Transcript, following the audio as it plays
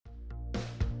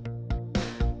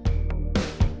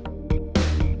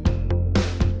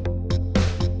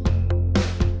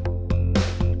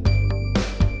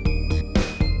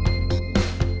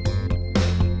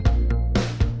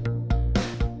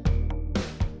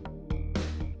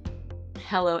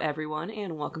Hello, everyone,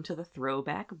 and welcome to the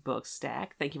Throwback Book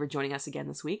Stack. Thank you for joining us again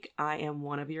this week. I am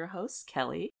one of your hosts,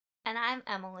 Kelly. And I'm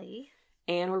Emily.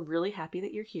 And we're really happy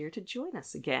that you're here to join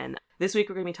us again. This week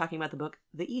we're going to be talking about the book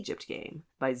The Egypt Game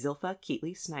by Zilpha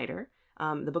Keatley Snyder.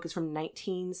 The book is from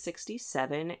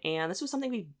 1967, and this was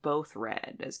something we both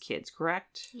read as kids,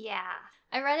 correct? Yeah.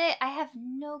 I read it. I have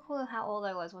no clue how old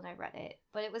I was when I read it,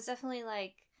 but it was definitely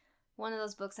like one of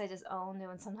those books I just owned and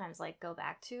would sometimes like go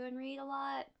back to and read a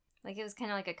lot. Like, it was kind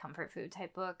of like a comfort food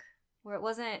type book, where it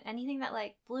wasn't anything that,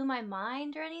 like, blew my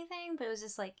mind or anything, but it was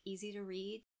just, like, easy to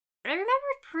read. I remember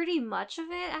pretty much of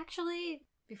it, actually,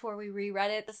 before we reread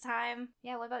it this time.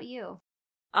 Yeah, what about you?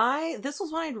 This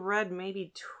was one I'd read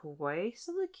maybe twice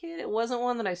as a kid. It wasn't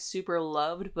one that I super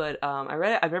loved, but I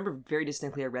read it. I remember very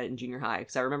distinctly I read it in junior high,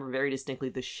 because I remember very distinctly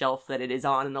the shelf that it is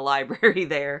on in the library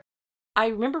there. I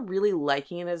remember really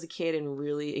liking it as a kid and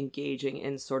really engaging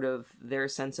in sort of their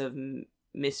sense of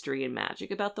mystery and magic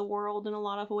about the world in a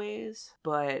lot of ways,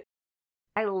 but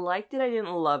I liked it. I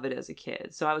didn't love it as a kid,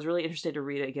 so I was really interested to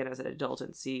read it again as an adult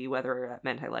and see whether that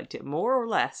meant I liked it more or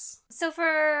less. So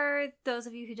for those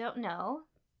of you who don't know,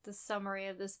 the summary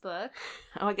of this book.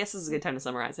 Oh, I guess this is a good time to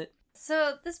summarize it.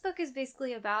 So this book is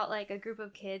basically about like a group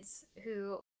of kids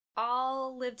who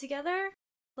all live together.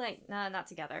 Like, no, not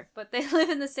together, but they live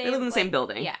in the same... They live in the same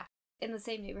building. Yeah. In the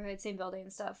same neighborhood, same building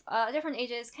and stuff. Different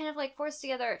ages, kind of like forced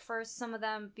together at first, some of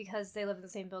them because they live in the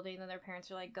same building, and then their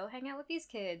parents are like, go hang out with these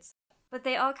kids. But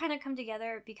they all kind of come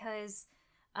together because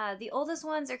the oldest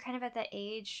ones are kind of at that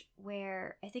age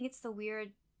where I think it's the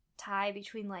weird tie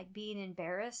between like being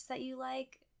embarrassed that you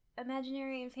like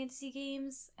imaginary and fantasy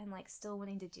games and like still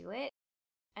wanting to do it.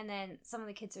 And then some of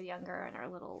the kids are younger and are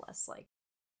a little less like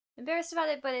embarrassed about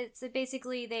it, but it's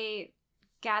basically they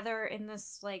gather in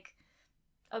this like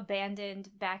abandoned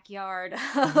backyard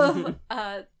of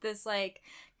this like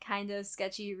kind of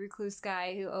sketchy recluse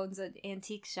guy who owns an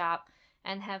antique shop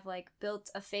and have like built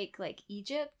a fake like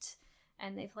Egypt,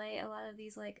 and they play a lot of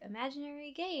these like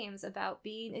imaginary games about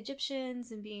being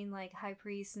Egyptians and being like high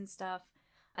priests and stuff.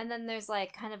 And then there's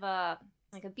like kind of a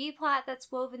B plot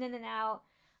that's woven in and out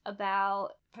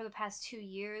about for the past 2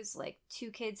 years like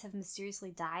 2 kids have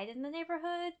mysteriously died in the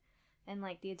neighborhood. And,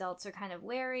 like, the adults are kind of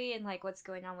wary and, like, what's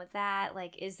going on with that?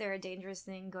 Like, is there a dangerous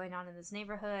thing going on in this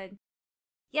neighborhood?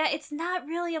 Yeah, it's not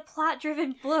really a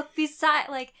plot-driven book despite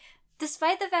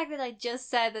the fact that I just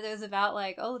said that it was about,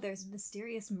 like, oh, there's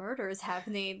mysterious murders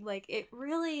happening. Like, it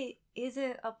really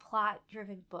isn't a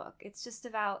plot-driven book. It's just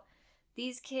about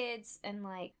these kids and,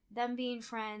 like, them being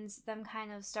friends, them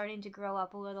kind of starting to grow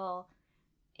up a little,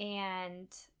 and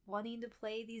wanting to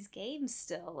play these games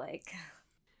still, like...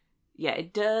 Yeah,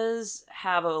 it does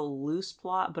have a loose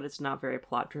plot, but it's not very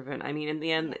plot-driven. I mean, in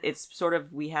the end, it's sort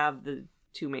of, we have the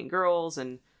 2 main girls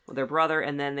and their brother,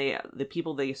 and then the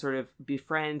people they sort of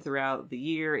befriend throughout the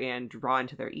year and draw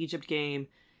into their Egypt game.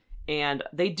 And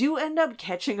they do end up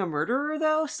catching a murderer,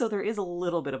 though, so there is a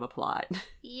little bit of a plot.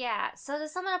 Yeah, so to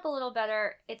sum it up a little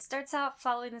better, it starts out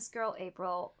following this girl,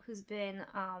 April, who's been,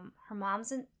 her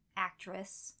mom's an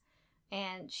actress,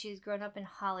 and she's grown up in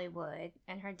Hollywood,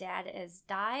 and her dad has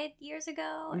died years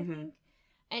ago, I think.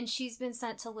 And she's been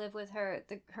sent to live with her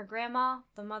grandma,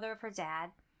 the mother of her dad,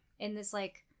 in this,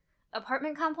 like,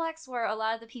 apartment complex where a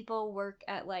lot of the people work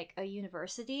at, like, a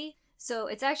university. So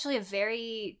it's actually a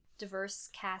very diverse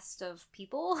cast of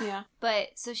people. Yeah. But,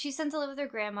 so she's sent to live with her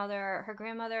grandmother. Her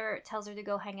grandmother tells her to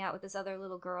go hang out with this other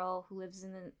little girl who lives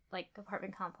in the, like,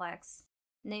 apartment complex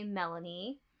named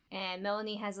Melanie. And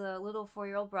Melanie has a little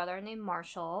 4-year-old brother named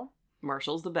Marshall.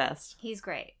 Marshall's the best. He's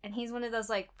great. And he's one of those,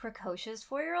 like, precocious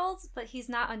 4-year-olds, but he's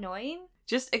not annoying.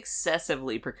 Just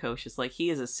excessively precocious. Like, he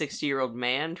is a 60-year-old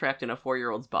man trapped in a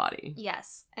 4-year-old's body.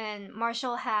 Yes. And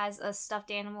Marshall has a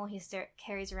stuffed animal he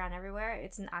carries around everywhere.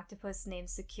 It's an octopus named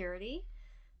Security.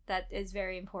 That is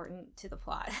very important to the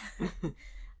plot.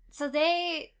 So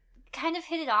they kind of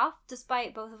hit it off,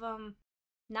 despite both of them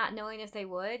not knowing if they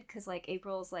would, because, like,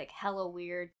 April's, like, hella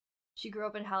weird. She grew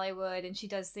up in Hollywood, and she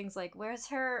does things like wears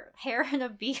her hair in a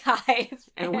beehive.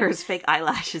 And wears fake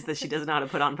eyelashes that she doesn't know how to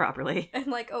put on properly. And,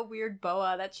 like, a weird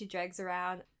boa that she drags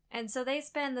around. And so they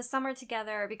spend the summer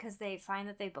together because they find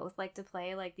that they both like to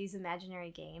play, like, these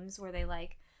imaginary games where they,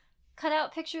 like, cut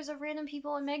out pictures of random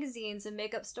people in magazines and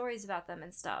make up stories about them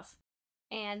and stuff.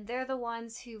 And they're the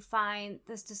ones who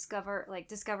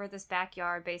discover this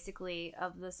backyard, basically,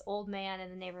 of this old man in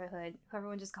the neighborhood, who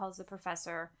everyone just calls the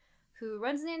professor, who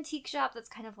runs an antique shop that's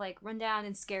kind of, like, run down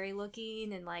and scary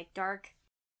looking and, like, dark.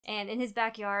 And in his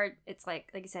backyard, it's,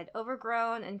 like I said,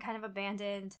 overgrown and kind of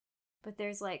abandoned. But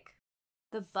there's, like,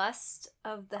 the bust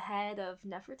of the head of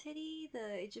Nefertiti,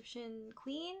 the Egyptian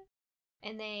queen.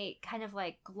 And they kind of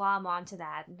like glom onto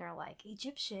that, and they're like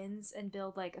Egyptians, and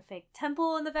build like a fake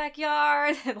temple in the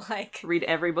backyard, and like read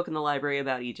every book in the library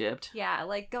about Egypt. Yeah,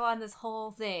 like go on this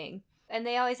whole thing. And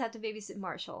they always have to babysit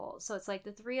Marshall. So it's like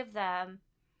the three of them.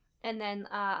 And then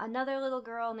another little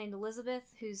girl named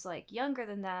Elizabeth, who's like younger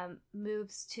than them,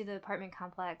 moves to the apartment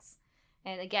complex.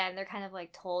 And again, they're kind of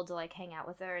like told to like hang out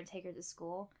with her and take her to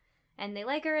school. And they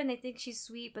like her and they think she's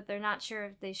sweet, but they're not sure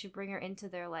if they should bring her into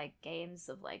their like games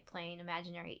of like playing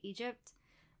imaginary Egypt.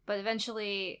 But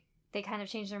eventually they kind of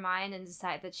change their mind and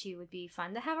decide that she would be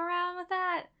fun to have around with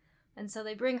that. And so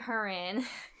they bring her in.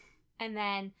 And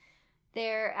then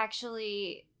they're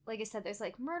actually, like I said, there's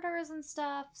like murders and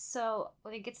stuff. So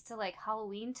when it gets to like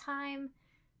Halloween time,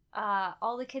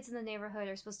 all the kids in the neighborhood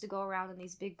are supposed to go around in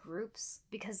these big groups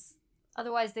because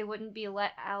otherwise they wouldn't be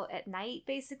let out at night,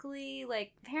 basically.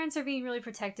 Like, parents are being really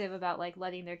protective about like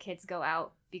letting their kids go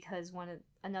out because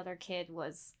another kid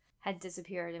had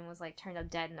disappeared and was like turned up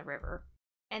dead in the river.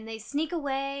 And they sneak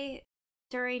away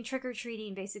during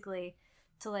trick-or-treating, basically,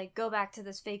 to like go back to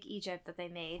this fake Egypt that they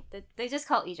made. They just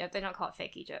call it Egypt. They don't call it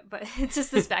fake Egypt, but it's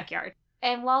just this backyard.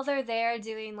 And while they're there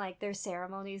doing like their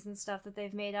ceremonies and stuff that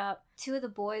they've made up, two of the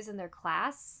boys in their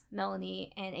class,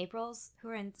 Melanie and April's, who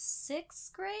are in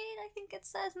 6th grade, I think it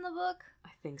says in the book. I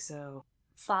think so.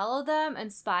 Follow them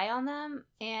and spy on them.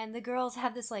 And the girls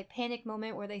have this like panic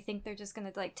moment where they think they're just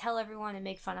gonna like tell everyone and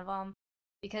make fun of them.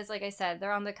 Because like I said,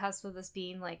 they're on the cusp of this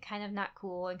being like kind of not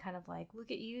cool and kind of like, look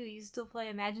at you still play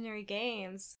imaginary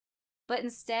games. But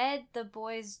instead, the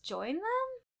boys join them.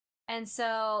 And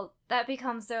so that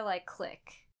becomes their, like,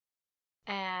 clique.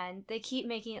 And they keep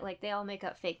making it, like, they all make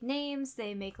up fake names.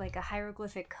 They make, like, a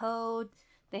hieroglyphic code.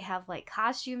 They have, like,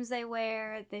 costumes they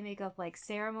wear. They make up, like,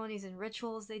 ceremonies and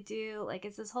rituals they do. Like,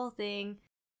 it's this whole thing.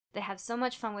 They have so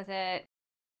much fun with it.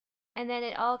 And then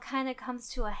it all kind of comes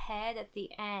to a head at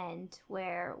the end,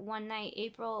 where one night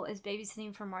April is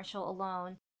babysitting for Marshall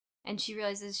alone. And she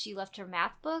realizes she left her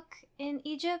math book in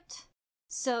Egypt.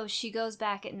 So she goes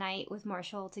back at night with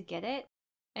Marshall to get it,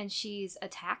 and she's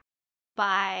attacked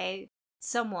by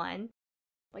someone.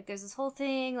 Like, there's this whole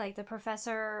thing, like, the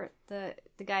professor, the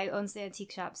guy who owns the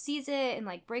antique shop, sees it and,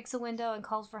 like, breaks a window and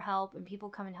calls for help, and people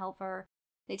come and help her.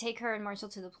 They take her and Marshall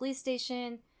to the police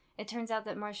station. It turns out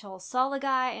that Marshall saw the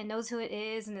guy and knows who it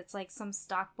is, and it's, like, some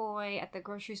stock boy at the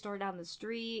grocery store down the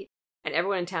street. And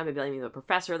everyone in town had been blaming the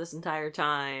professor this entire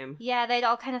time. Yeah, they'd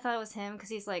all kind of thought it was him, because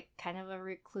he's, like, kind of a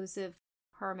reclusive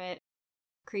hermit,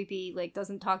 creepy, like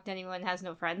doesn't talk to anyone, has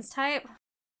no friends type.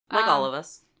 Like all of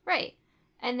us. Right.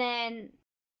 And then,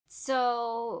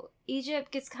 so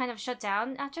Egypt gets kind of shut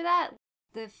down after that.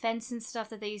 The fence and stuff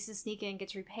that they used to sneak in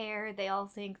gets repaired. They all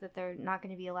think that they're not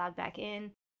going to be allowed back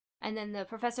in. And then the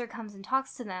professor comes and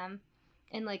talks to them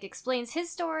and like explains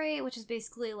his story, which is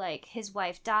basically like his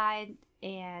wife died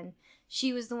and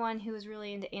she was the one who was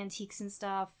really into antiques and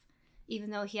stuff, even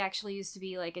though he actually used to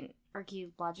be like an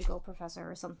archaeological professor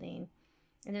or something.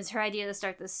 And it's her idea to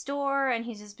start this store, and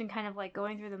he's just been kind of like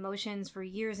going through the motions for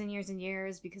years and years and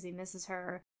years because he misses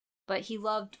her. But he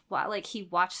loved, like, he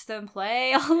watched them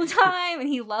play all the time, and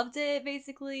he loved it,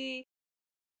 basically.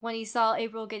 When he saw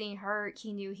April getting hurt,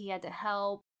 he knew he had to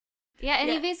help. Yeah, and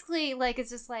he basically, like, is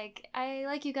just like, I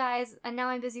like you guys, and now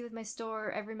I'm busy with my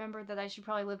store. I remembered that I should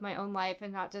probably live my own life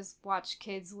and not just watch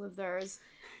kids live theirs.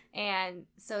 And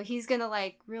so he's gonna,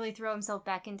 like, really throw himself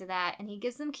back into that, and he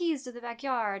gives them keys to the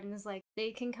backyard, and is like,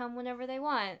 they can come whenever they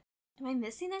want. Am I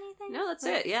missing anything? No, that's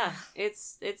it, yeah.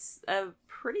 It's a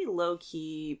pretty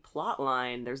low-key plot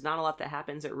line. There's not a lot that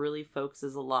happens. It really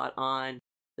focuses a lot on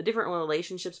the different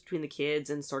relationships between the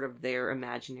kids and sort of their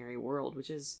imaginary world,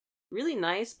 which is really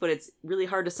nice, but it's really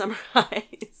hard to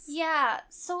summarize. Yeah,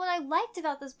 so what I liked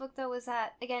about this book, though, was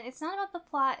that, again, it's not about the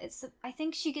plot, I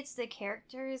think she gets the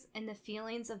characters and the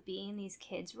feelings of being these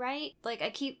kids right. Like, I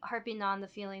keep harping on the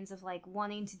feelings of, like,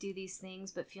 wanting to do these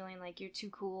things, but feeling like you're too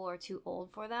cool or too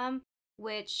old for them,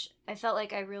 which I felt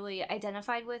like I really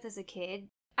identified with as a kid.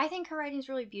 I think her writing's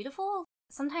really beautiful.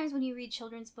 Sometimes when you read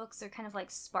children's books, they're kind of,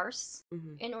 like, sparse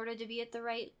in order to be at the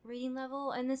right reading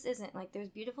level, and this isn't. Like, there's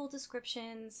beautiful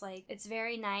descriptions, like, it's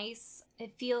very nice.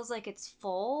 It feels like it's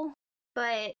full,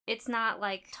 but it's not,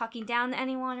 like, talking down to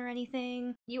anyone or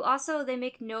anything. They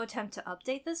make no attempt to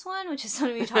update this one, which is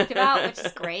something we talked about, which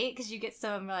is great, because you get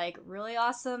some, like, really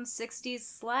awesome 60s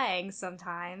slang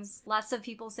sometimes. Lots of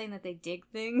people saying that they dig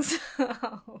things.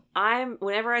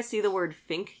 Whenever I see the word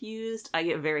fink used, I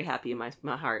get very happy in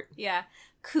my heart. Yeah.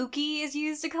 Kooky is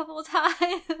used a couple of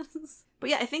times. But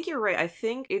yeah, I think you're right. I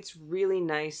think it's really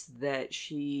nice that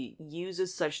she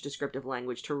uses such descriptive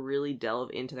language to really delve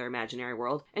into their imaginary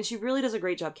world. And she really does a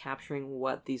great job capturing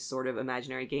what these sort of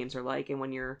imaginary games are like. And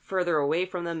when you're further away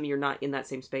from them, you're not in that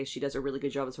same space. She does a really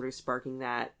good job of sort of sparking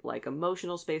that, like,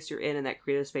 emotional space you're in and that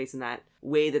creative space and that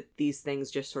way that these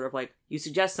things just sort of, like, you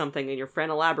suggest something and your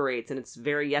friend elaborates and it's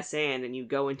very yes and you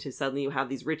go into, suddenly you have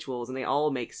these rituals and they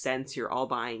all make sense. You're all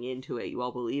buying into it. You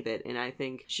all believe it. And I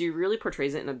think she really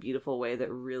portrays it in a beautiful way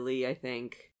that really, I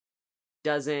think,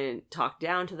 doesn't talk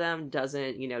down to them,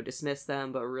 doesn't, dismiss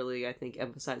them, but really, I think,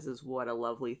 emphasizes what a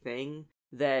lovely thing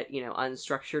that,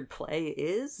 unstructured play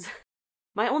is.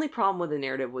 My only problem with the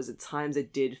narrative was at times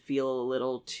it did feel a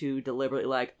little too deliberately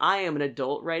like, I am an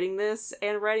adult writing this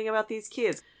and writing about these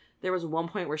kids. There was one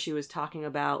point where she was talking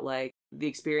about, like, the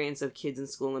experience of kids in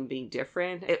school and being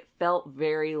different. It felt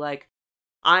very like,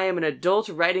 I am an adult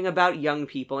writing about young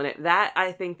people, and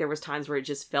I think there was times where it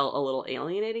just felt a little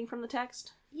alienating from the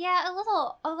text. Yeah, a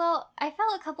little. Although I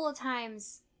felt a couple of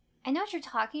times, I know what you're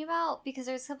talking about, because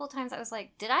there's a couple of times I was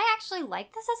like, did I actually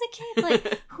like this as a kid?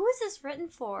 Like, who is this written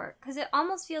for? Because it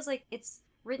almost feels like it's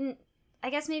written,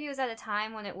 I guess maybe it was at a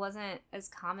time when it wasn't as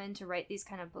common to write these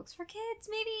kind of books for kids,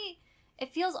 maybe?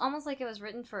 It feels almost like it was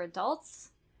written for adults,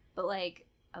 but like,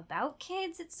 about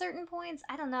kids at certain points.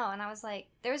 I don't know. And I was like,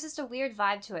 there was just a weird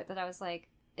vibe to it that I was like,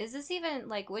 is this even,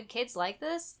 like, would kids like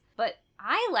this? But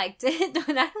I liked it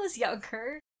when I was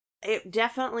younger. It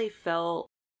definitely felt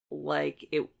like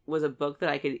it was a book that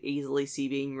I could easily see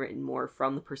being written more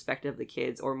from the perspective of the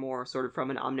kids, or more sort of from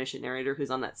an omniscient narrator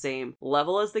who's on that same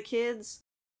level as the kids.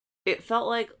 It felt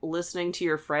like listening to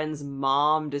your friend's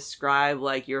mom describe,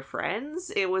 like, your friends.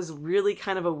 It was really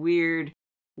kind of a weird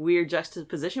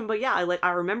juxtaposition, but yeah, I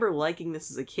remember liking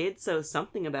this as a kid, so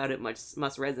something about it must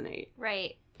resonate.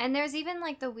 Right. And there's even,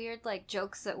 like, the weird, like,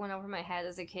 jokes that went over my head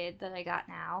as a kid that I got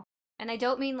now. And I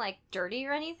don't mean, like, dirty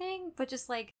or anything, but just,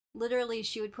 like, literally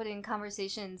she would put in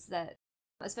conversations that,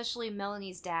 especially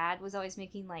Melanie's dad, was always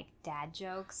making, like, dad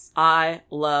jokes. I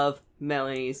love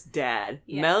Melanie's dad.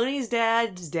 Yeah. Melanie's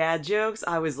dad's dad jokes,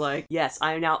 I was like, yes,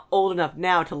 I am now old enough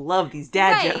now to love these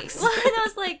dad jokes. Well, and I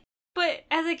was like, but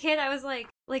as a kid, I was like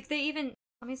they even,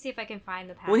 let me see if I can find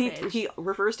the passage. When he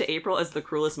refers to April as the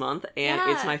cruelest month,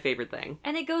 and it's my favorite thing.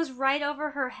 And it goes right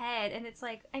over her head, and it's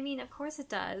like, I mean, of course it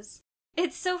does.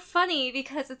 It's so funny,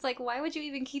 because it's like, why would you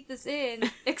even keep this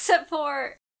in? Except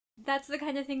for, that's the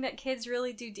kind of thing that kids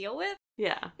really do deal with.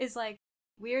 Yeah. Is like,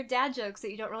 weird dad jokes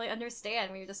that you don't really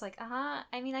understand, where you're just like, I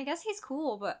mean, I guess he's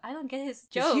cool, but I don't get his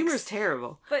jokes. His humor's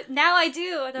terrible. But now I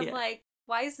do, and I'm like,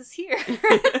 why is this here?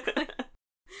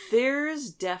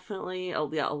 There's definitely a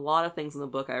lot of things in the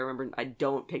book I remember. I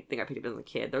don't think I picked up as a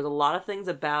kid. There's a lot of things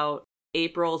about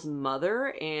April's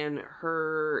mother and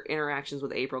her interactions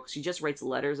with April, because she just writes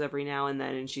letters every now and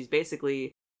then, and she's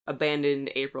basically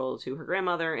abandoned April to her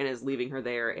grandmother and is leaving her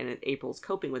there, and April's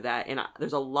coping with that. And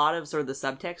there's a lot of sort of the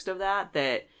subtext of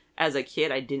that as a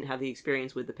kid I didn't have the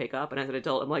experience with to pick up, and as an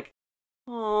adult I'm like,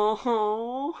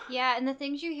 oh. Yeah, and the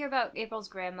things you hear about April's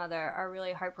grandmother are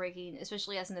really heartbreaking,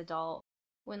 especially as an adult.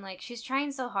 When, like, she's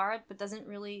trying so hard, but doesn't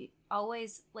really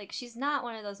always, like, she's not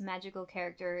one of those magical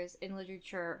characters in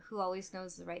literature who always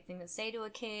knows the right thing to say to a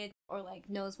kid, or, like,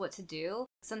 knows what to do.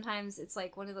 Sometimes it's,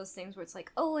 like, one of those things where it's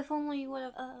like, oh, if only you would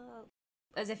have,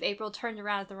 as if April turned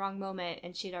around at the wrong moment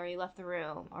and she'd already left the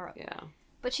room, or... Yeah.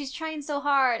 But she's trying so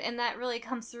hard, and that really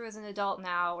comes through as an adult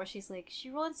now, where she's like,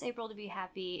 she wants April to be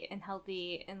happy and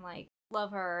healthy and, like,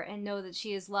 love her and know that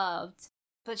she is loved,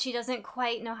 but she doesn't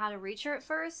quite know how to reach her at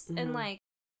first, and, like,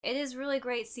 it is really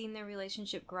great seeing their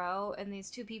relationship grow, and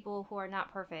these two people who are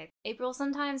not perfect. April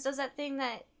sometimes does that thing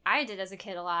that I did as a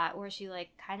kid a lot, where she, like,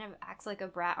 kind of acts like a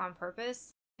brat on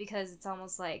purpose, because it's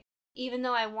almost like, even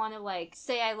though I want to, like,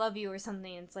 say I love you or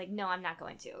something, it's like, no, I'm not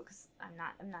going to, because I'm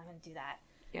not going to do that.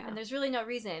 Yeah. And there's really no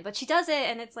reason, but she does it,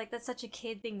 and it's like, that's such a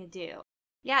kid thing to do.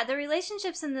 Yeah, the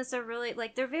relationships in this are really,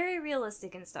 like, they're very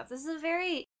realistic and stuff. This is a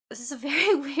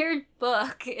very weird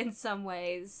book in some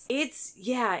ways. It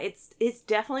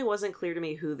definitely wasn't clear to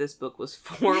me who this book was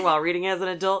for while reading it as an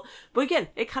adult. But again,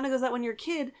 it kind of goes that when you're a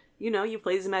kid, you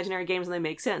play these imaginary games and they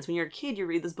make sense. When you're a kid, you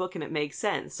read this book and it makes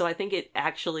sense. So I think it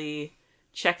actually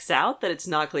checks out that it's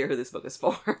not clear who this book is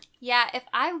for. Yeah, if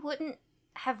I wouldn't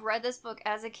have read this book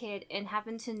as a kid and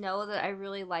happened to know that I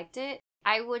really liked it,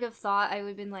 I would have thought, I would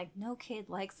have been like, no kid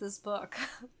likes this book.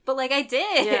 But, like, I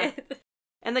did. Yeah.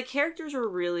 And the characters were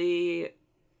really,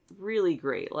 really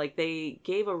great. Like, they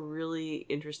gave a really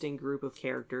interesting group of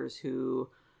characters who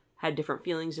had different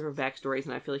feelings, different backstories,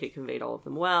 and I feel like it conveyed all of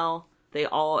them well. they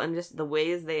all, and just the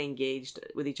ways they engaged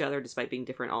with each other despite being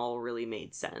different, all really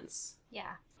made sense.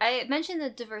 Yeah. I mentioned the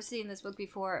diversity in this book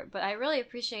before, but I really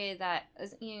appreciated that,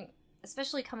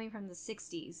 especially coming from the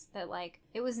 60s, that, like,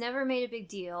 it was never made a big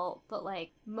deal, but,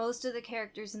 like, most of the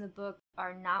characters in the book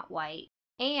are not white,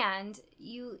 and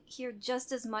you hear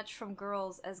just as much from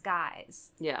girls as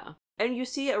guys. Yeah. And you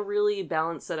see a really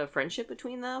balanced set of friendship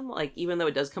between them. Like, even though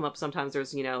it does come up sometimes,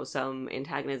 there's, some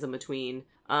antagonism between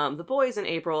the boys and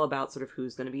April about sort of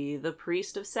who's going to be the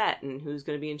priest of Set and who's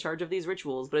going to be in charge of these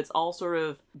rituals. But it's all sort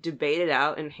of debated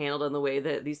out and handled in the way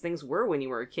that these things were when you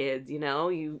were a kid.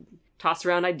 You toss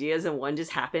around ideas and one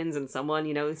just happens and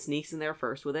someone, sneaks in there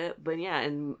first with it. But yeah,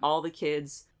 and all the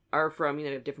kids are from,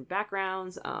 different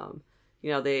backgrounds.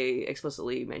 They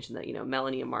explicitly mention that,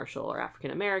 Melanie and Marshall are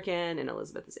African American and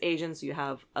Elizabeth is Asian. So you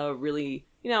have a really,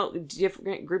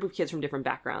 different group of kids from different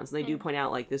backgrounds. And they do point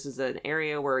out, like, this is an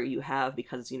area where you have,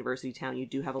 because it's a university town, you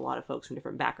do have a lot of folks from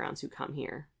different backgrounds who come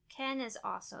here. Ken is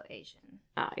also Asian.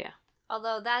 Ah, yeah.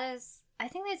 Although I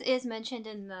think that is mentioned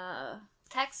in the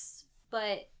text,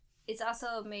 but it's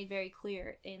also made very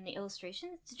clear in the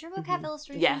illustrations. Did your book have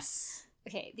illustrations? Yes.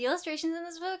 Okay, the illustrations in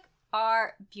this book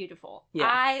are beautiful. Yeah.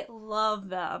 I love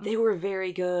them. They were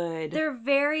very good. They're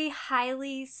very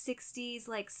highly 60s,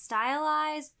 like,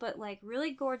 stylized, but, like,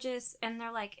 really gorgeous, and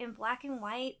they're, like, in black and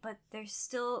white, but they're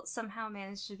still somehow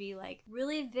managed to be, like,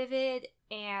 really vivid,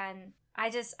 and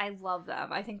I love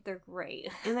them. I think they're great.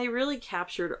 And they really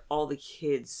captured all the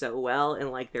kids so well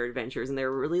and, like, their adventures, and they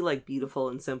were really, like, beautiful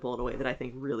and simple in a way that I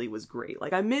think really was great.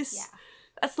 Like,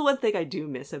 that's the one thing I do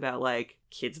miss about, like,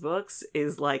 kids' books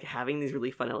is, like, having these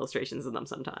really fun illustrations in them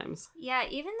sometimes. Yeah,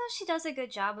 even though she does a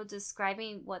good job of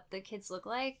describing what the kids look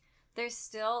like, there's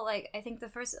still, like, I think the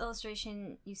first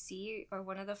illustration you see, or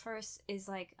one of the first, is,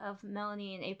 like, of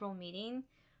Melanie and April meeting,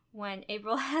 when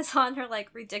April has on her, like,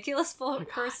 ridiculous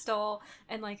fur stole,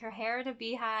 and, like, her hair in a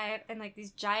beehive, and, like,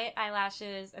 these giant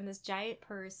eyelashes, and this giant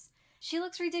purse. She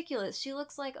looks ridiculous. She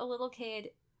looks like a little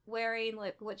kid wearing,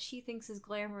 like, what she thinks is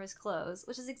glamorous clothes,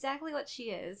 which is exactly what she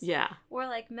is. Yeah. Or,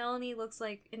 like, Melanie looks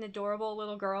like an adorable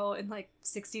little girl in, like,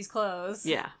 60s clothes.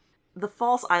 Yeah. The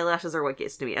false eyelashes are what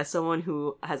gets to me. As someone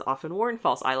who has often worn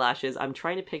false eyelashes, I'm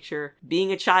trying to picture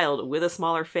being a child with a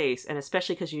smaller face, and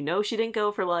especially because she didn't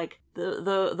go for, like,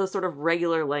 the sort of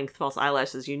regular length false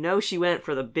eyelashes. She went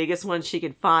for the biggest ones she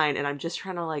could find, and I'm just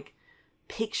trying to, like,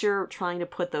 picture trying to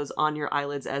put those on your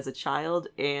eyelids as a child,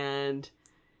 and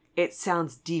it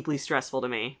sounds deeply stressful to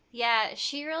me. Yeah,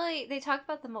 they talk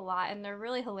about them a lot, and they're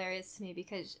really hilarious to me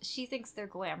because she thinks they're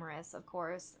glamorous, of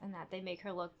course, and that they make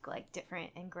her look, like, different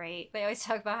and great. They always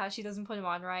talk about how she doesn't put them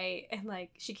on right, and,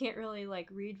 like, she can't really, like,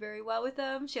 read very well with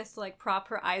them. She has to, like, prop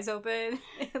her eyes open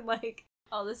and, like,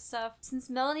 all this stuff. Since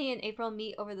Melanie and April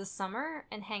meet over the summer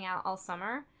and hang out all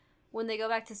summer, when they go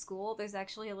back to school, there's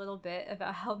actually a little bit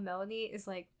about how Melanie is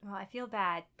like, well, I feel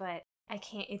bad, but I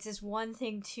can't, it's just one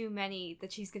thing too many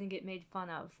that she's gonna get made fun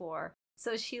of for.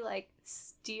 So she, like,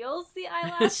 steals the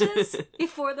eyelashes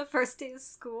before the first day of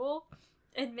school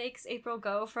and makes April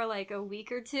go for, like, a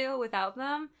week or two without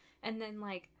them, and then,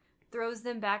 like, throws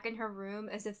them back in her room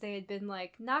as if they had been,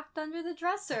 like, knocked under the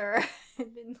dresser.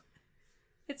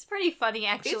 It's pretty funny,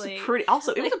 actually. It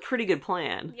was a pretty good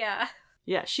plan. Yeah.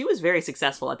 Yeah, she was very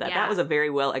successful at that. Yeah. That was a very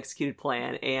well executed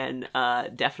plan, and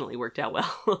definitely worked out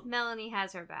well. Melanie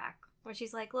has her back, where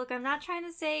she's like, look, I'm not trying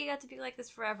to say you have to be like this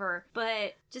forever,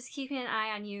 but just keeping an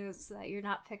eye on you so that you're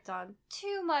not picked on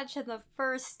too much in the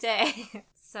first day.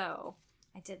 So,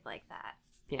 I did like that.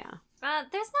 Yeah.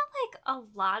 There's not, like, a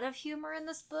lot of humor in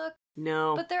this book.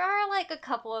 No. But there are, like, a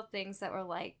couple of things that were,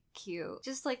 like, cute.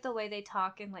 Just, like, the way they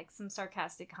talk and, like, some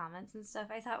sarcastic comments and stuff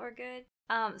I thought were good.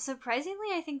 Surprisingly,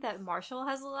 I think that Marshall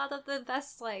has a lot of the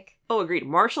best, like... Oh, agreed.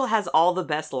 Marshall has all the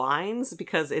best lines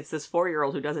because it's this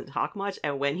 4-year-old who doesn't talk much,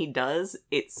 and when he does,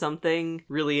 it's something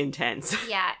really intense.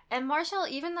 Yeah, and Marshall,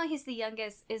 even though he's the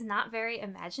youngest, is not very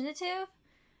imaginative.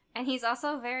 And he's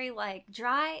also very, like,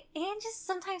 dry, and just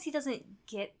sometimes he doesn't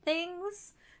get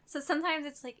things. So sometimes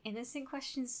it's, like, innocent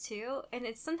questions, too, and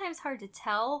it's sometimes hard to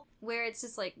tell where it's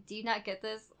just, like, do you not get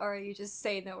this, or are you just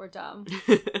saying that we're dumb?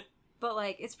 But,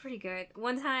 like, it's pretty good.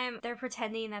 One time, they're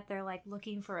pretending that they're, like,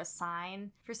 looking for a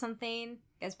sign for something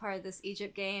as part of this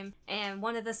Egypt game, and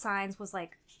one of the signs was,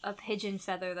 like, a pigeon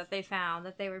feather that they found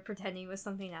that they were pretending was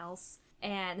something else.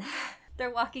 And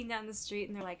they're walking down the street,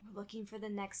 and they're like, we're looking for the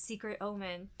next secret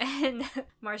omen. And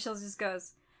Marshall just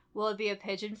goes, will it be a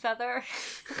pigeon feather?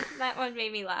 That one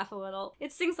made me laugh a little.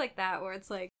 It's things like that where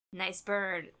it's like, nice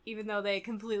bird, even though they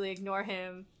completely ignore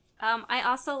him. I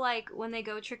also like when they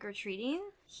go trick-or-treating,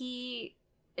 he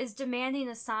is demanding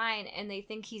a sign and they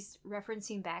think he's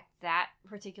referencing back that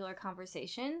particular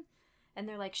conversation. And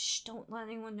they're like, shh, don't let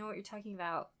anyone know what you're talking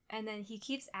about. And then he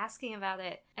keeps asking about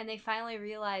it. And they finally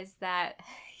realize that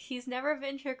he's never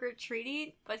been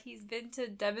trick-or-treating, but he's been to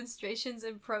demonstrations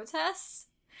and protests.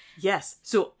 Yes.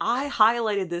 So I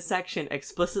highlighted this section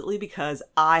explicitly because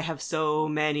I have so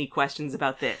many questions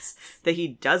about this. That he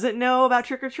doesn't know about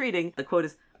trick-or-treating. The quote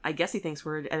is, I guess he thinks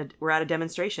we're at a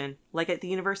demonstration, like at the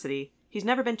university. He's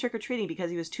never been trick-or-treating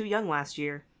because he was too young last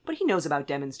year. But he knows about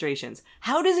demonstrations.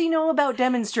 How does he know about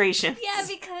demonstrations? Yeah,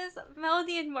 because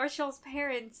Melody and Marshall's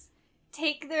parents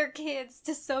take their kids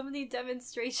to so many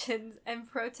demonstrations and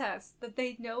protests that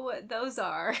they know what those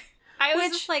are. I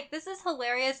was just like, this is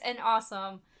hilarious and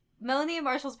awesome. Melanie and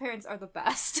Marshall's parents are the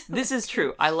best. This is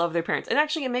true. I love their parents. And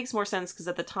actually, it makes more sense because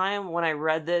at the time when I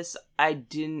read this, I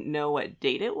didn't know what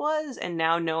date it was. And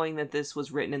now knowing that this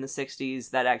was written in the 60s,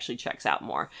 that actually checks out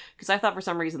more. Because I thought for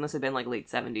some reason this had been like late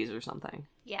 70s or something.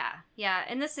 Yeah.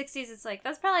 In the 60s, it's like,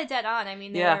 that's probably dead on. I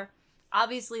mean, they're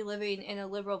obviously living in a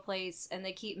liberal place, and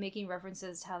they keep making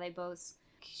references to how they both...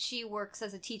 She works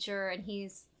as a teacher, and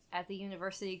he's at the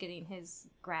university getting his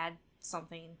grad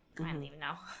something. I don't even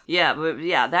know. Yeah, but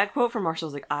that quote from Marshall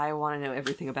is like, I want to know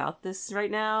everything about this right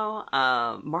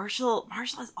now. Marshall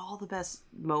has all the best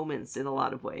moments in a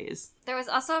lot of ways. There was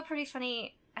also a pretty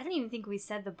funny... I don't even think we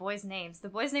said the boys' names. The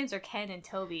boys' names are Ken and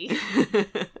Toby.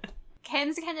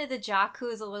 Ken's kind of the jock who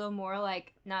is a little more,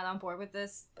 like, not on board with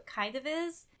this, but kind of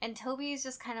is. And Toby's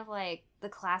just kind of, like, the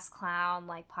class clown,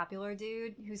 like, popular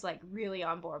dude who's, like, really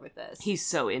on board with this. He's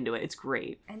so into it. It's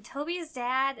great. And Toby's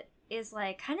dad is,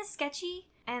 like, kind of sketchy.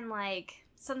 And, like,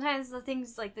 sometimes the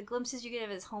things, like, the glimpses you get of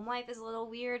his home life is a little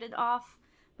weird and off.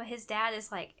 But his dad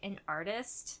is, like, an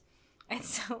artist. And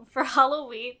so for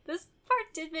Halloween, this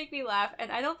part did make me laugh,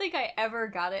 and I don't think I ever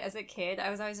got it as a kid. I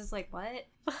was always just like, what?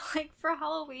 But, like, for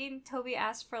Halloween, Toby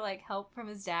asked for, like, help from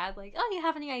his dad, like, oh, you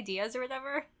have any ideas or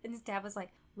whatever? And his dad was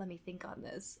like, let me think on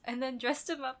this. And then dressed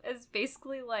him up as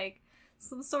basically, like,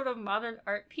 some sort of modern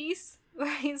art piece,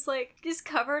 where he's, like, just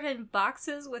covered in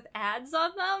boxes with ads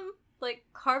on them. Like,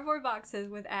 cardboard boxes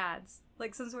with ads.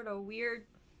 Like, some sort of weird...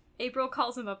 April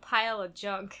calls him a pile of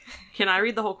junk. Can I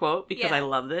read the whole quote? Because I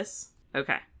love this.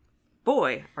 Okay.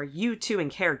 Boy, are you two in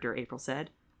character, April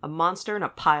said. A monster and a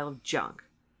pile of junk.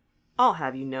 I'll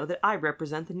have you know that I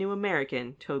represent the new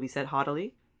American, Toby said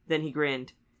haughtily. Then he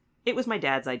grinned. It was my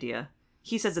dad's idea.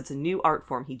 He says it's a new art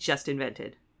form he just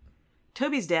invented.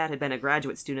 Toby's dad had been a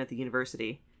graduate student at the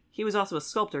university. He was also a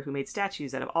sculptor who made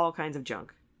statues out of all kinds of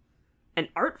junk. An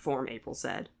art form, April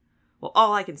said. Well,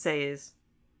 all I can say is...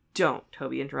 Don't,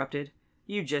 Toby interrupted.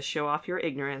 You just show off your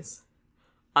ignorance.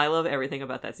 I love everything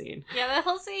about that scene. Yeah, that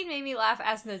whole scene made me laugh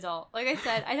as an adult. Like I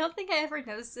said, I don't think I ever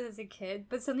noticed it as a kid,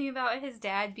 but something about his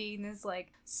dad being this,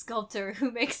 like, sculptor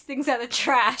who makes things out of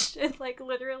trash and, like,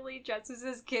 literally dresses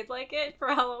his kid like it for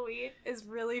Halloween is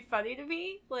really funny to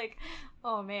me. Like,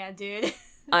 oh man, dude.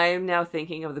 I am now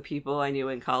thinking of the people I knew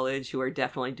in college who are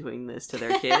definitely doing this to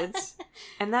their kids,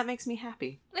 and that makes me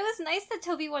happy. It was nice that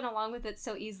Toby went along with it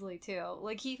so easily, too.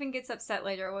 Like, he even gets upset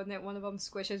later when one of them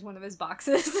squishes one of his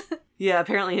boxes. Yeah,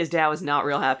 apparently his dad was not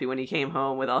real happy when he came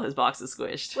home with all his boxes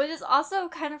squished. Which is also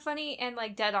kind of funny and,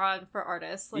 like, dead on for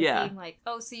artists. Like, being like,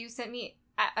 oh, so you sent me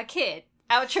a kid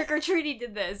out trick-or-treating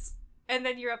did this, and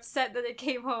then you're upset that it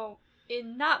came home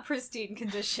in not pristine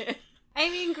condition. I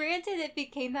mean, granted, it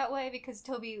became that way because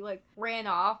Toby, like, ran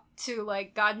off to,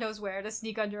 like, God knows where to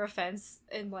sneak under a fence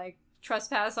and, like,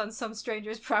 trespass on some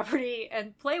stranger's property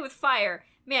and play with fire.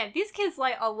 Man, these kids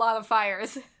light a lot of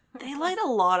fires. They light a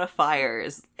lot of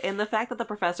fires. And the fact that the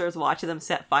professor is watching them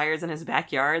set fires in his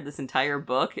backyard this entire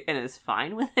book and is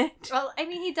fine with it. Well, I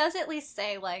mean, he does at least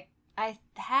say, like, I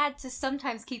had to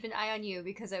sometimes keep an eye on you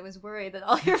because I was worried that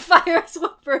all your fires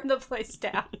would burn the place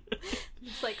down.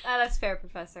 It's like, that's fair,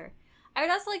 Professor. I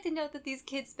would also like to note that these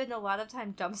kids spend a lot of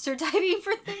time dumpster diving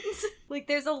for things. Like,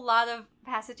 there's a lot of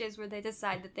passages where they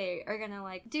decide that they are gonna,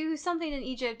 like, do something in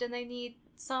Egypt and they need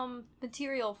some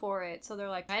material for it. So they're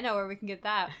like, I know where we can get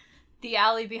that. The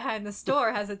alley behind the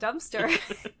store has a dumpster.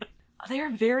 They are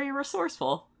very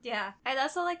resourceful. Yeah. I'd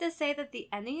also like to say that the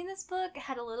ending in this book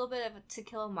had a little bit of a To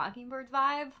Kill a Mockingbird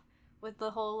vibe, with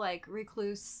the whole, like,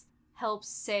 recluse helps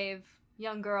save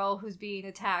young girl who's being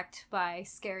attacked by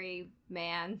scary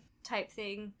man type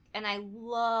thing. And I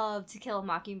loved To Kill a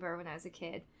Mockingbird when I was a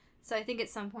kid. So I think at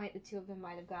some point the two of them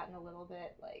might have gotten a little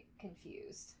bit, like,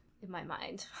 confused in my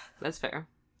mind. That's fair.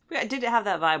 But I did have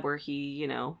that vibe where he, you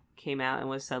know, came out and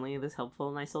was suddenly this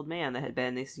helpful, nice old man that had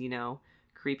been this, you know,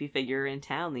 creepy figure in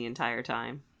town the entire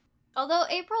time. Although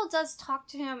April does talk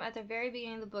to him at the very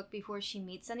beginning of the book before she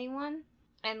meets anyone.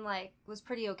 and like was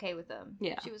pretty okay with him.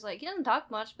 Yeah. She was like, he doesn't talk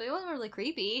much, but he wasn't really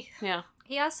creepy. Yeah.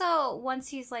 He also, once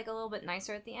he's like a little bit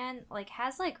nicer at the end, like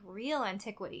has like real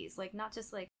antiquities, like not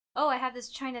just like, oh, I have this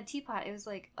china teapot. It was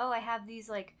like, oh, I have these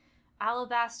like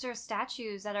alabaster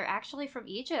statues that are actually from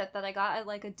Egypt that I got at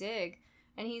like a dig.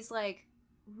 And he's like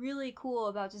really cool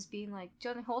about just being like, do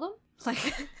you want to hold him?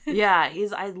 Like, yeah,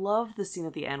 I love the scene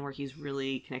at the end where he's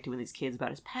really connecting with these kids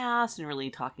about his past and really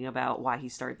talking about why he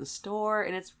started the store,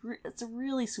 and it's a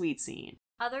really sweet scene.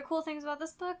 Other cool things about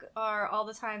this book are all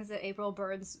the times that April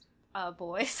burns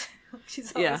boys.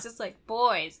 She's always just like,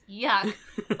 boys, yuck,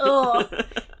 ugh.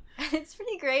 And it's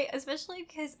pretty great, especially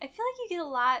because I feel like you get a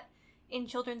lot in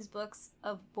children's books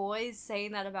of boys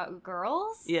saying that about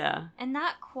girls. Yeah. And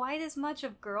not quite as much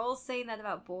of girls saying that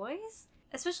about boys.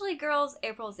 Especially girls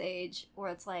April's age,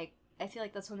 where it's like, I feel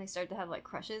like that's when they start to have like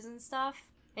crushes and stuff.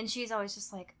 And she's always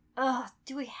just like, ugh,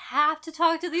 do we have to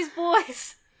talk to these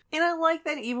boys? And I like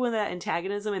that even with that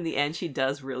antagonism, in the end she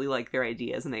does really like their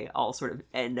ideas and they all sort of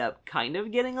end up kind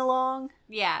of getting along.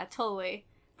 Yeah, totally.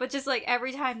 But just like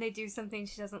every time they do something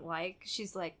she doesn't like,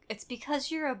 she's like, it's because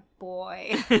you're a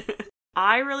boy.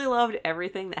 I really loved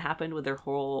everything that happened with their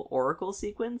whole oracle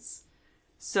sequence.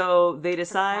 So they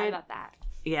decide about that.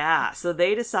 Yeah, so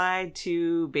they decide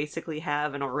to basically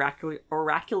have an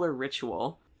oracular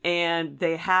ritual, and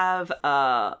they have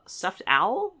a stuffed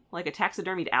owl, like a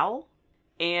taxidermied owl,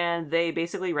 and they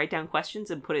basically write down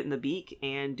questions and put it in the beak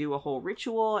and do a whole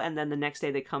ritual, and then the next day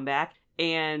they come back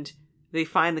and they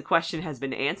find the question has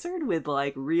been answered with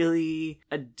like really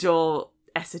adult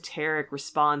esoteric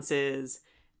responses.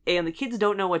 And the kids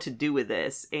don't know what to do with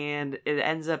this, and it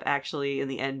ends up actually in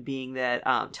the end being that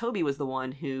Toby was the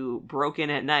one who broke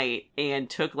in at night and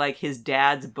took like his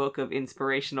dad's book of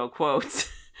inspirational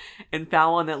quotes and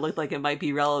found one that looked like it might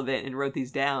be relevant and wrote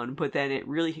these down. But then it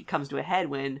really comes to a head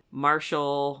when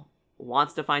Marshall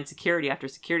wants to find security after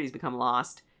security's become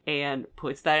lost and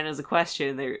puts that in as a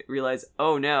question. They realize,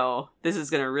 oh no, this is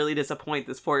going to really disappoint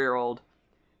this 4-year-old.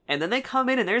 And then they come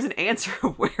in and there's an answer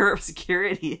of where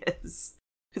security is.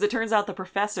 Because it turns out the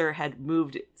professor had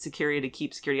moved security to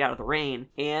keep security out of the rain,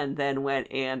 and then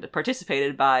went and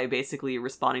participated by basically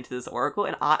responding to this oracle.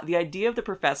 And the idea of the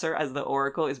professor as the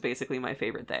oracle is basically my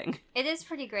favorite thing. It is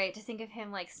pretty great to think of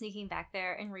him like sneaking back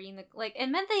there and reading the it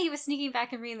meant that he was sneaking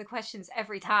back and reading the questions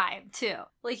every time too.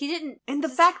 Like he didn't. And the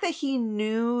fact that he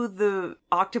knew the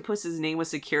octopus's name was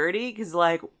Security, because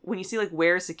like when you see like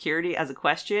where's security as a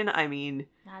question, I mean.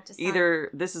 Either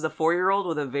this is a 4-year-old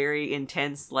with a very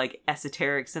intense, like,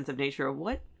 esoteric sense of nature of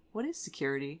what is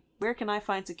security? Where can I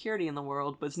find security in the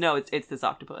world? But no, it's this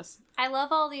octopus. I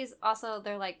love all these, also,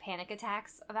 they're, like, panic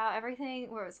attacks about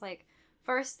everything, where it's, like,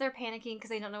 first they're panicking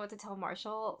because they don't know what to tell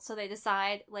Marshall, so they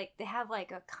decide, like, they have,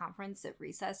 like, a conference at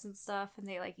recess and stuff, and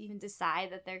they, like, even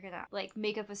decide that they're gonna, like,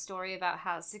 make up a story about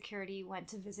how security went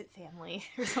to visit family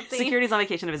or something. Security's on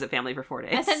vacation to visit family for 4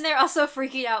 days. And then they're also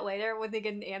freaking out later when they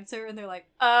get an answer, and they're like,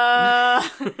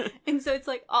 And so it's,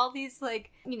 like, all these,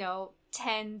 like,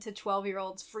 10 to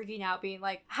 12-year-olds freaking out, being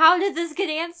like, how did this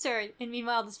get answered? And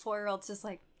meanwhile, this 4-year-old's just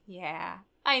like, yeah,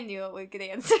 I knew it would get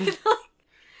answered.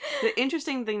 The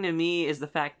interesting thing to me is the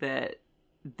fact that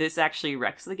this actually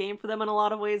wrecks the game for them in a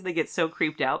lot of ways. They get so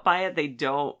creeped out by it, they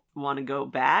don't want to go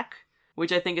back,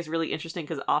 which I think is really interesting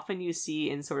because often you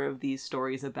see in sort of these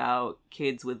stories about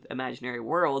kids with imaginary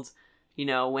worlds,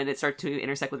 when it starts to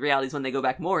intersect with realities, when they go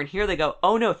back more, and here they go,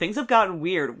 oh no, things have gotten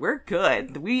weird. We're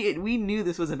good. We knew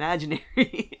this was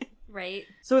imaginary. Right.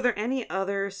 So are there any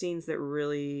other scenes that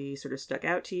really sort of stuck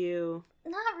out to you?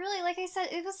 Not really. Like I said,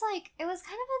 it was kind of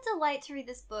a delight to read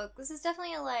this book. This is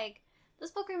definitely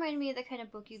this book reminded me of the kind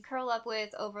of book you'd curl up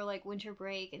with over, like, winter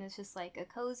break, and it's just, like, a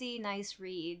cozy, nice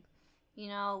read.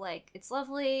 Like, it's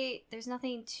lovely. There's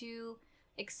nothing too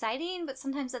exciting, but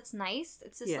sometimes that's nice.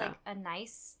 It's just, like, a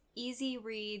nice, easy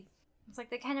read. It's like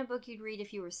the kind of book you'd read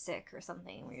if you were sick or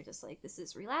something, where you're just like, this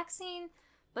is relaxing,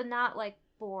 but not, like,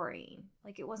 boring.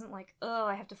 Like, it wasn't like, oh,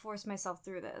 I have to force myself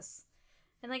through this.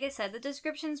 And like I said, the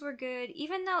descriptions were good.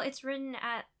 Even though it's written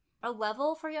at a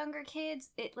level for younger kids,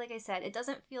 like I said, it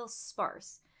doesn't feel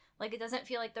sparse. Like, it doesn't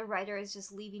feel like the writer is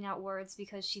just leaving out words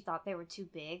because she thought they were too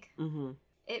big. Mm-hmm.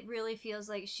 It really feels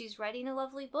like she's writing a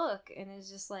lovely book and is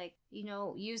just like,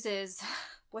 uses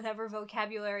whatever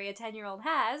vocabulary a 10-year-old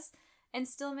has and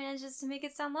still manages to make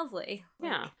it sound lovely.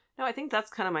 Yeah. No, I think that's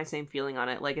kind of my same feeling on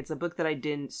it. Like, it's a book that I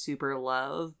didn't super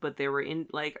love, but there were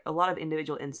a lot of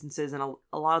individual instances and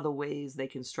a lot of the ways they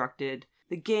constructed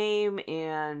the game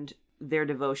and their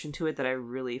devotion to it that I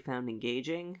really found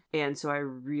engaging. And so I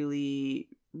really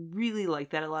really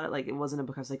liked that a lot. Like, it wasn't a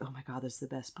book I was like, oh my god, this is the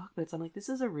best book. But I'm like, this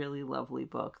is a really lovely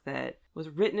book that was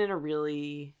written in a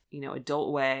really,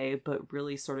 adult way, but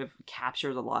really sort of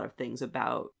captures a lot of things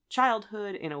about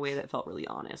childhood in a way that felt really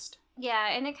honest. Yeah,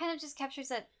 and it kind of just captures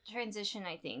that transition,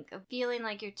 I think, of feeling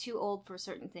like you're too old for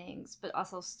certain things, but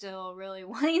also still really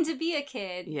wanting to be a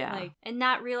kid. Yeah. And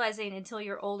not realizing until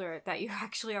you're older that you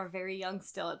actually are very young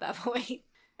still at that point.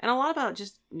 And a lot about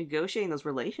just negotiating those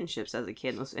relationships as a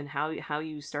kid, and how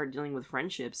you start dealing with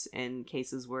friendships in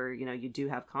cases where, you do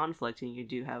have conflict and you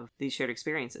do have these shared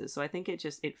experiences. So I think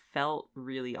it felt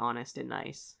really honest and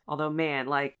nice. Although, man,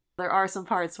 like, there are some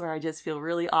parts where I just feel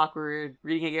really awkward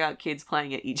reading about kids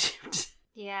playing at Egypt.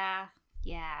 Yeah.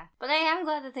 But I am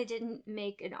glad that they didn't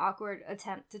make an awkward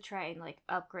attempt to try and, like,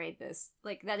 upgrade this.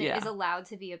 Like, that it is allowed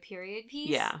to be a period piece.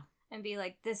 Yeah. And be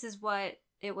like, this is what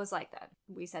it was like then.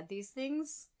 We said these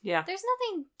things. Yeah. There's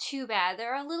nothing too bad.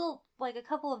 There are a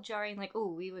couple of jarring, like,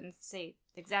 oh, we wouldn't say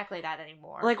exactly that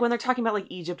anymore. Like, when they're talking about, like,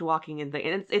 Egypt walking in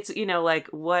and it's like,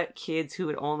 what kids who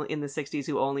had only, in the 60s,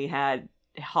 who only had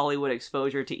Hollywood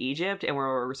exposure to Egypt and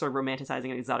were sort of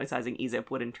romanticizing and exoticizing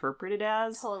Egypt would interpret it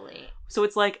as. Totally. So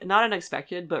it's like not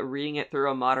unexpected, but reading it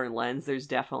through a modern lens, there's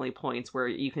definitely points where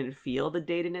you can feel the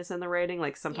datedness in the writing.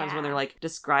 Like sometimes when they're like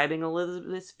describing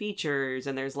Elizabeth's features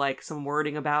and there's like some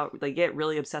wording about, they get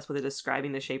really obsessed with it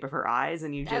describing the shape of her eyes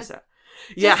and you just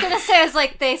gonna say, it's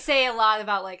like they say a lot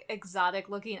about like exotic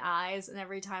looking eyes, and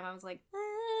every time I was like,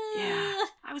 yeah.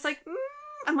 I was like,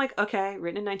 I'm like, okay,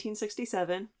 written in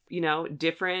 1967,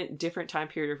 different time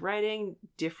period of writing,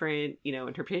 different,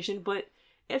 interpretation. But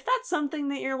if that's something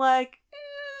that you're like,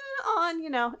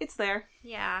 it's there.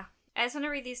 Yeah. I just want to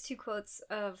read these two quotes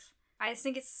I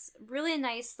think it's really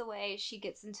nice the way she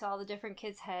gets into all the different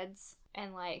kids' heads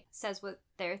and, like, says what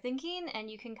they're thinking, and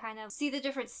you can kind of see the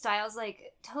different styles.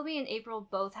 Like, Toby and April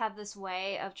both have this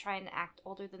way of trying to act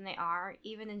older than they are,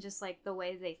 even in just, like, the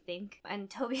way they think. And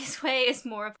Toby's way is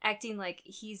more of acting like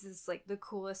he's this, like, the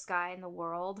coolest guy in the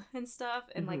world and stuff,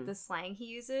 and, like, the slang he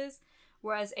uses.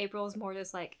 Whereas April's more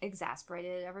just, like,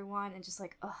 exasperated at everyone and just,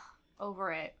 like, ugh,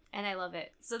 over it. And I love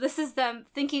it. So this is them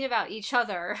thinking about each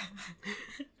other.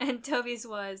 And Toby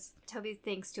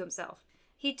thinks to himself,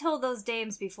 he told those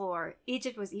dames before,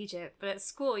 Egypt was Egypt, but at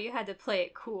school you had to play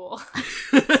it cool.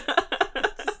 Just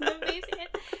amazing.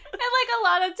 And like a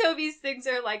lot of Toby's things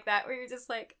are like that, where you're just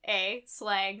like, A,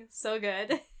 slang, so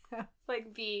good.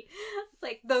 Like B,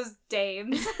 like those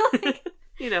dames. Like,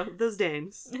 those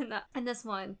dames. And this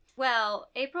one. Well,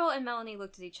 April and Melanie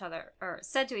looked at each other, or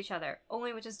said to each other,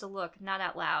 only with just a look, not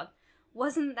out loud.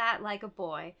 Wasn't that like a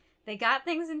boy? They got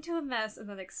things into a mess and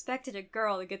then expected a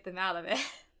girl to get them out of it.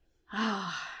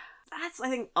 That's, I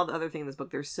think, all the other thing in this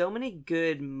book. There's so many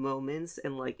good moments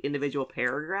and, like, individual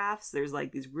paragraphs. There's,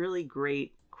 like, these really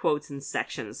great quotes and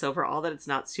sections. So for all that it's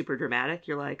not super dramatic,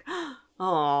 you're like,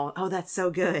 oh, that's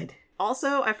so good.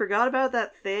 Also, I forgot about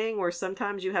that thing where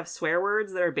sometimes you have swear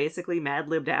words that are basically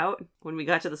mad-libbed out. When we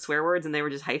got to the swear words and they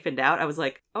were just hyphened out, I was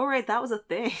like, oh, right, that was a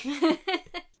thing.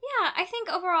 Yeah, I think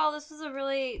overall this was a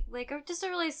really, just a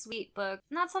really sweet book.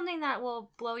 Not something that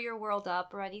will blow your world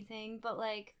up or anything, but,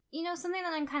 like, something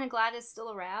that I'm kind of glad is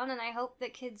still around, and I hope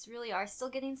that kids really are still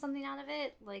getting something out of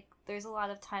it. Like, there's a lot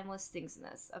of timeless things in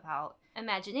this about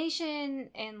imagination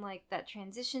and, like, that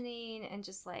transitioning and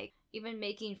just, like, even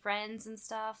making friends and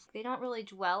stuff. They don't really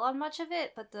dwell on much of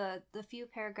it, but the few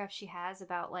paragraphs she has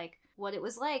about, like, what it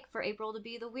was like for April to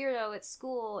be the weirdo at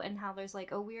school and how there's,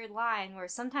 like, a weird line where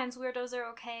sometimes weirdos are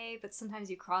okay, but sometimes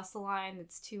you cross the line,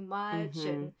 it's too much.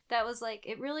 And that was, like,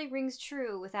 it really rings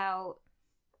true without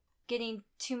getting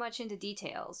too much into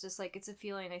details. Just, like, it's a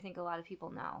feeling I think a lot of people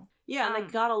know. Yeah, and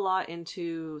they got a lot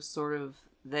into sort of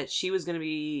that she was going to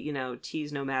be,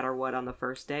 teased no matter what on the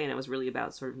first day, and it was really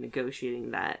about sort of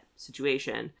negotiating that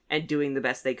situation and doing the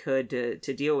best they could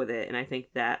to deal with it, and I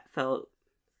think that felt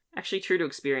actually true to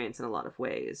experience in a lot of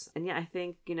ways. And yeah, I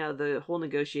think, the whole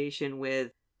negotiation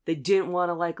with, they didn't want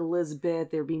to like Elizabeth,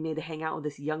 they were being made to hang out with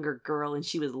this younger girl, and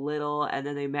she was little, and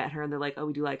then they met her, and they're like, oh,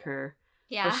 we do like her.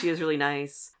 Yeah. Oh, she is really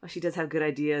nice. Oh, she does have good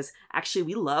ideas. Actually,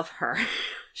 we love her.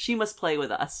 She must play with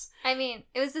us. I mean,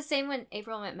 it was the same when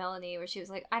April met Melanie, where she was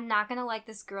like, I'm not gonna like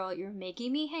this girl you're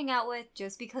making me hang out with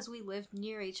just because we lived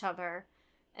near each other.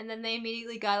 And then they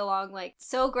immediately got along, like,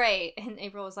 so great. And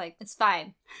April was like, it's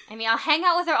fine. I mean, I'll hang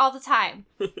out with her all the time.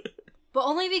 But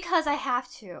only because I have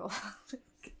to.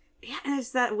 Yeah, and it's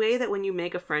that way that when you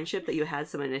make a friendship that you had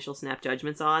some initial snap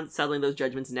judgments on, suddenly those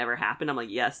judgments never happen. I'm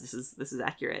like, yes, this is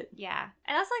accurate. Yeah.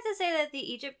 I'd also like to say that the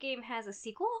Egypt game has a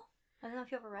sequel. I don't know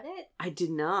if you ever read it. I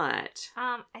did not.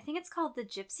 I think it's called The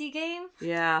Gypsy Game.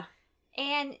 Yeah.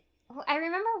 And I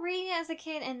remember reading it as a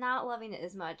kid and not loving it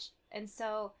as much. And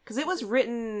so... Because it was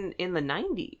written in the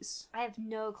 90s. I have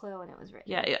no clue when it was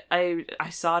written. Yeah, I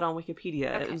saw it on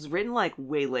Wikipedia. Okay. It was written, like,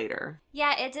 way later.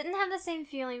 Yeah, it didn't have the same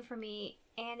feeling for me.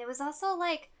 And it was also,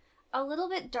 like, a little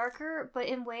bit darker, but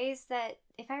in ways that,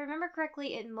 if I remember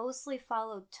correctly, it mostly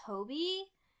followed Toby.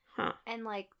 Huh. And,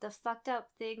 like, the fucked up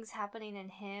things happening in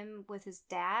him with his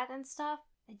dad and stuff.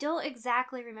 I don't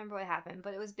exactly remember what happened,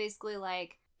 but it was basically,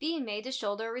 like, being made to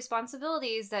shoulder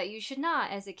responsibilities that you should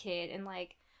not as a kid. And,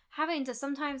 like, having to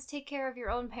sometimes take care of your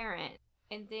own parent.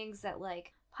 And things that,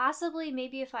 like, possibly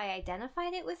maybe if I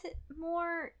identified it with it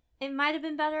more, it might have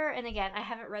been better. And again, I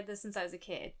haven't read this since I was a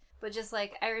kid. But just,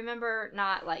 like, I remember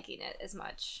not liking it as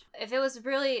much. If it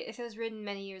was written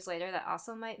many years later, that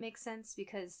also might make sense,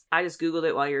 because... I just Googled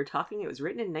it while you were talking. It was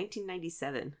written in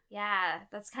 1997. Yeah,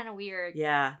 that's kind of weird.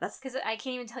 Yeah, that's... Because I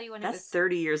can't even tell you when it was... That's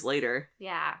 30 years later.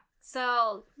 Yeah.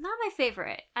 So, not my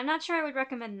favorite. I'm not sure I would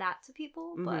recommend that to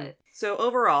people, Mm-hmm. but... So,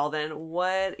 overall, then,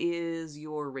 what is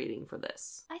your rating for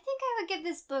this? I think I would give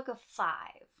this book a 5.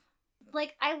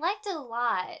 Like, I liked it a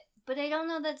lot, but I don't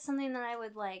know that's something that I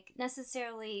would, like,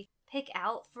 necessarily pick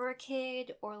out for a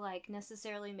kid, or, like,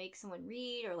 necessarily make someone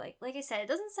read, or, like I said, it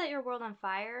doesn't set your world on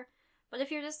fire, but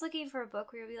if you're just looking for a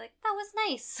book where you'll be like, that was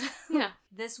nice. Yeah.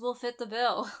 This will fit the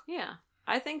bill. Yeah.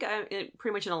 I think I'm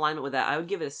pretty much in alignment with that. I would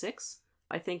give it a 6.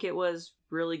 I think it was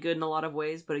really good in a lot of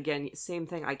ways, but again, same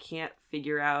thing. I can't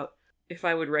figure out if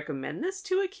I would recommend this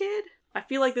to a kid. I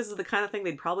feel like this is the kind of thing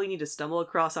they'd probably need to stumble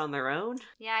across on their own.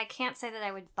 Yeah, I can't say that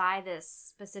I would buy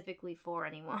this specifically for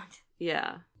anyone.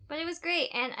 Yeah. But it was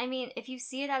great, and I mean, if you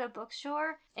see it at a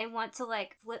bookstore and want to,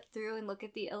 like, flip through and look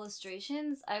at the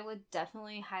illustrations, I would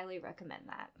definitely highly recommend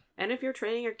that. And if you're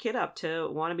training your kid up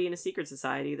to want to be in a secret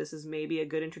society, this is maybe a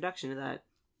good introduction to that.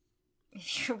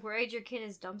 If you're worried your kid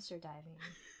is dumpster diving,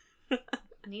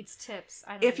 needs tips,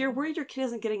 I don't know. If you're worried your kid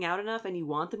isn't getting out enough and you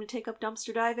want them to take up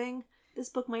dumpster diving, this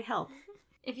book might help.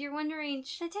 If you're wondering,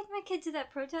 should I take my kid to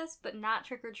that protest but not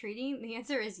trick-or-treating, the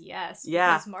answer is yes.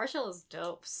 Yeah. Because Marshall is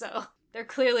dope, so they're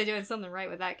clearly doing something right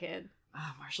with that kid.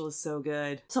 Oh, Marshall is so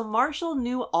good. So Marshall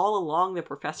knew all along the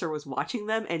professor was watching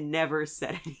them and never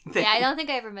said anything. Yeah, I don't think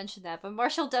I ever mentioned that, but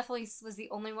Marshall definitely was the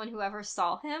only one who ever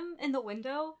saw him in the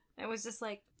window. It was just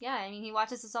like, yeah, I mean, he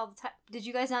watches us all the time. Did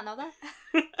you guys not know that?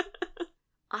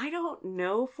 I don't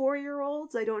know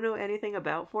 4-year-olds. I don't know anything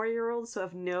about 4-year-olds, so I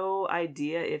have no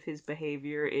idea if his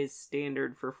behavior is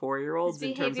standard for 4-year-olds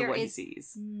in terms of what he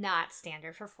sees. Not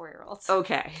standard for 4-year-olds.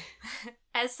 Okay.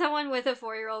 As someone with a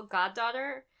 4-year-old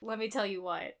goddaughter, let me tell you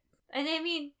what. And I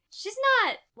mean, she's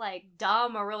not, like,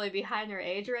 dumb or really behind her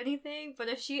age or anything, but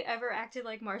if she ever acted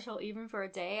like Marshall even for a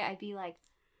day, I'd be like,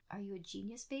 are you a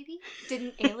genius, baby? Did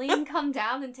an alien come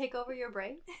down and take over your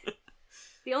brain?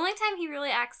 The only time he really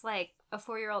acts like a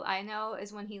 4-year-old I know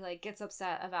is when he, like, gets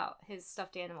upset about his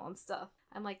stuffed animal and stuff.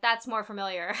 I'm like, that's more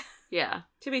familiar. Yeah.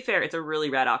 To be fair, it's a really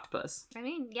rad octopus. I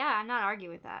mean, yeah, I'm not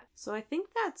arguing with that. So I think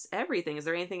that's everything. Is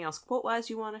there anything else quote-wise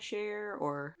you want to share,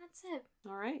 or... That's it.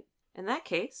 All right. In that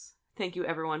case, thank you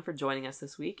everyone for joining us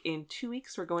this week. In 2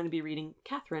 weeks, we're going to be reading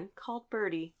Catherine Called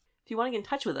Birdie. If you want to get in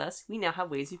touch with us, we now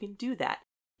have ways you can do that.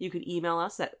 You could email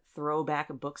us at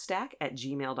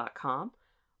throwbackbookstack@gmail.com.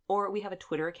 Or we have a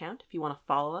Twitter account if you want to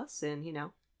follow us and, you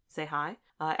know, say hi,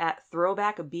 at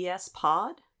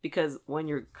throwbackbspod. Because when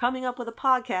you're coming up with a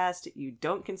podcast, you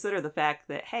don't consider the fact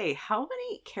that, hey, how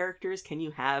many characters can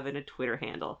you have in a Twitter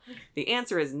handle? The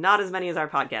answer is not as many as our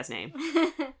podcast name.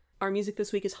 Our music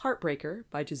this week is Heartbreaker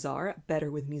by Jazar at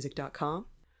betterwithmusic.com.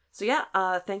 So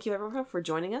yeah, thank you everyone for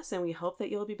joining us, and we hope that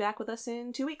you'll be back with us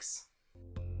in 2 weeks.